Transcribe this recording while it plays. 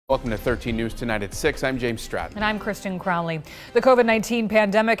Welcome to 13 News tonight at 6. I'm James Stratton. And I'm Kristen Crowley. The COVID-19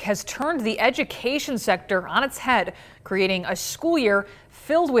 pandemic has turned the education sector on its head, creating a school year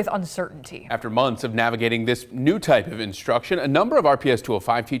filled with uncertainty. After months of navigating this new type of instruction, a number of RPS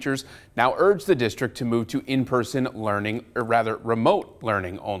 205 teachers now urge the district to move to in-person learning, or rather remote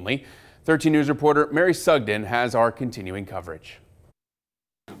learning only. 13 News reporter Mary Sugden has our continuing coverage.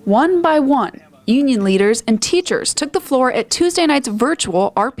 One by one, union leaders and teachers took the floor at Tuesday night's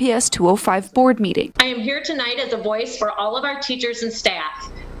virtual RPS 205 board meeting. I am here tonight as a voice for all of our teachers and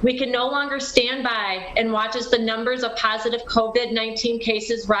staff. We can no longer stand by and watch as the numbers of positive COVID-19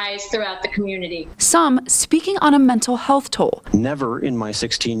 cases rise throughout the community. Some speaking on a mental health toll. Never in my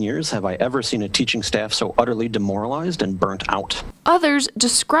 16 years have I ever seen a teaching staff so utterly demoralized and burnt out. Others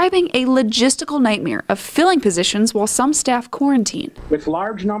describing a logistical nightmare of filling positions while some staff quarantine. With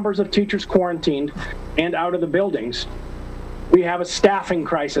large numbers of teachers quarantined and out of the buildings, we have a staffing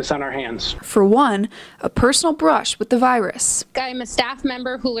crisis on our hands. For one, a personal brush with the virus. I'm a staff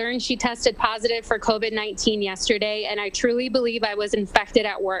member who learned she tested positive for COVID-19 yesterday, and I truly believe I was infected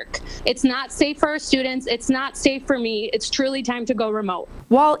at work. It's not safe for our students. It's not safe for me. It's truly time to go remote.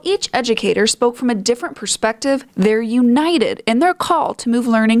 While each educator spoke from a different perspective, they're united in their call to move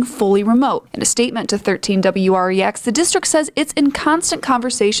learning fully remote. In a statement to 13 WREX, the district says it's in constant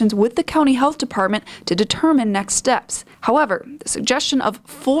conversations with the county health department to determine next steps. However, the suggestion of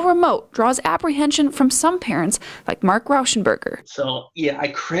full remote draws apprehension from some parents like Mark Rauschenberger. So, yeah, I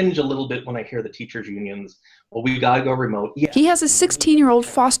cringe a little bit when I hear the teachers' unions, well, we gotta go remote. Yeah. He has a 16-year-old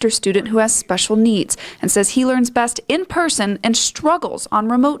foster student who has special needs and says he learns best in person and struggles on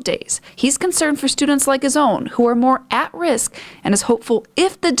remote days. He's concerned for students like his own who are more at risk and is hopeful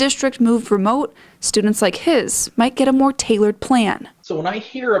if the district moved remote, students like his might get a more tailored plan. So when I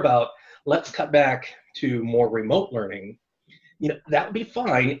hear about let's cut back to more remote learning, that would be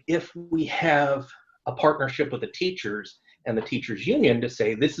fine if we have a partnership with the teachers and the teachers union to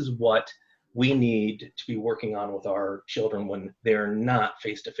say this is what we need to be working on with our children when they're not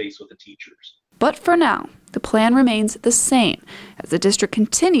face-to-face with the teachers. But for now, the plan remains the same as the district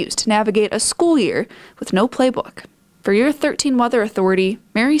continues to navigate a school year with no playbook. For your 13 Weather Authority,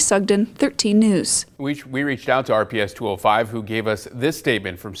 Mary Sugden, 13 News. We reached out to RPS 205, who gave us this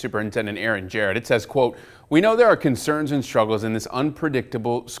statement from Superintendent Aaron Jarrett. It says, quote, "We know there are concerns and struggles in this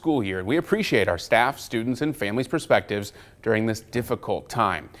unpredictable school year, and we appreciate our staff, students, and families' perspectives during this difficult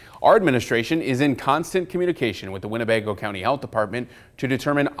time. Our administration is in constant communication with the Winnebago County Health Department to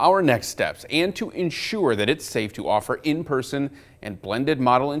determine our next steps and to ensure that it's safe to offer in-person and blended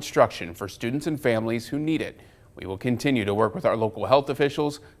model instruction for students and families who need it. We will continue to work with our local health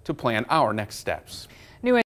officials to plan our next steps."